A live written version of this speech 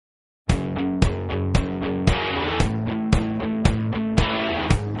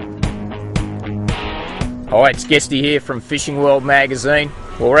Hi, it's Jetty here from Fishing World magazine.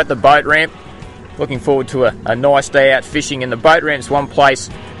 Well, we're at the boat ramp. Looking forward to a nice day out fishing, and the boat ramp's one place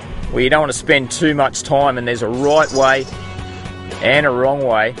where you don't want to spend too much time, and there's a right way and a wrong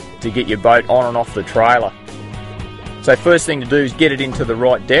way to get your boat on and off the trailer. So first thing to do is get it into the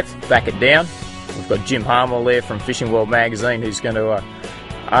right depth, back it down. We've got Jim Harmwell there from Fishing World magazine who's going to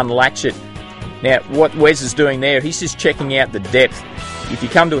unlatch it. Now what Wes is doing there, he's just checking out the depth. If you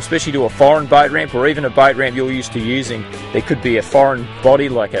come to, especially to a foreign boat ramp or even a boat ramp you're used to using, there could be a foreign body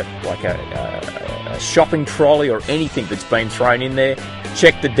like a shopping trolley or anything that's been thrown in there.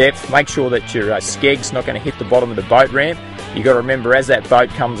 Check the depth, make sure that your skeg's not going to hit the bottom of the boat ramp. You've got to remember, as that boat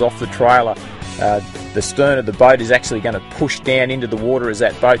comes off the trailer, the stern of the boat is actually going to push down into the water as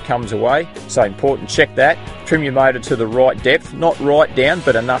that boat comes away. So important, check that. Trim your motor to the right depth, not right down,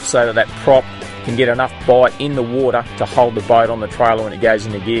 but enough so that that prop can get enough bite in the water to hold the boat on the trailer when it goes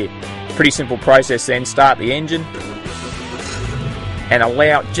into gear. Pretty simple process then. Start the engine and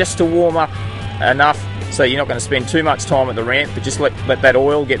allow it just to warm up enough so you're not going to spend too much time at the ramp, but just let that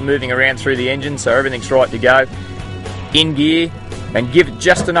oil get moving around through the engine so everything's right to go. In gear, and give it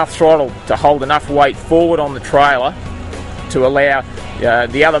just enough throttle to hold enough weight forward on the trailer to allow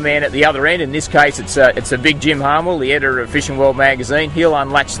the other man at the other end, in this case it's a big Jim Harmwell, the editor of Fishing World magazine. He'll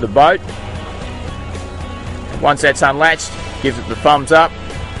unlatch the boat. Once that's unlatched, give it the thumbs up,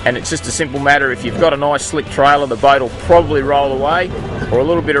 and it's just a simple matter. If you've got a nice slick trailer, the boat will probably roll away, or a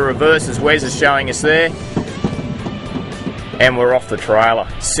little bit of reverse as Wes is showing us there, and we're off the trailer.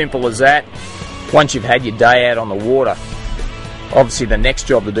 Simple as that. Once you've had your day out on the water, obviously the next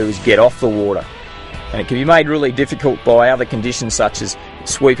job to do is get off the water, and it can be made really difficult by other conditions such as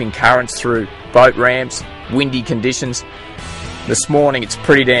sweeping currents through boat ramps, windy conditions. This morning it's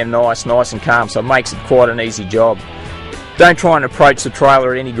pretty damn nice and calm, so it makes it quite an easy job. Don't try and approach the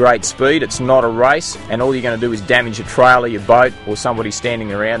trailer at any great speed. It's not a race, and all you're going to do is damage your trailer, your boat, or somebody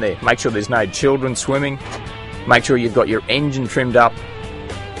standing around there. Make sure there's no children swimming. Make sure you've got your engine trimmed up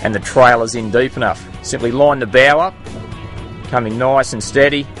and the trailer's in deep enough. Simply line the bow up, coming nice and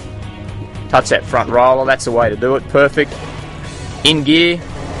steady. Touch that front roller, that's the way to do it. Perfect. In gear.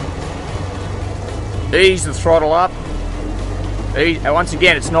 Ease the throttle up. Once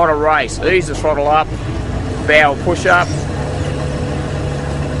again, it's not a race. Ease the throttle up, bow push up,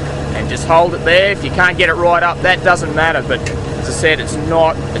 and just hold it there. If you can't get it right up, that doesn't matter, but as I said, it's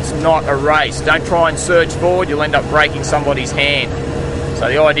not a race. Don't try and surge forward, you'll end up breaking somebody's hand. So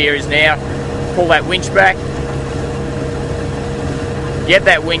the idea is now, pull that winch back, get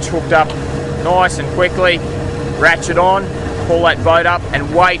that winch hooked up nice and quickly, ratchet on, pull that boat up,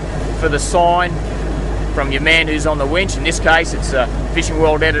 and wait for the sign from your man who's on the winch. In this case, it's Fishing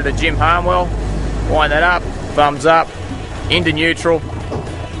World editor Jim Harmwell. Wind that up, thumbs up, into neutral,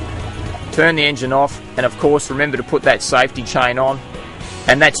 turn the engine off, and of course remember to put that safety chain on.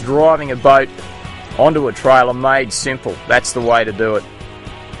 And that's driving a boat onto a trailer made simple. That's the way to do it.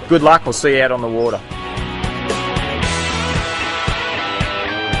 Good luck, we'll see you out on the water.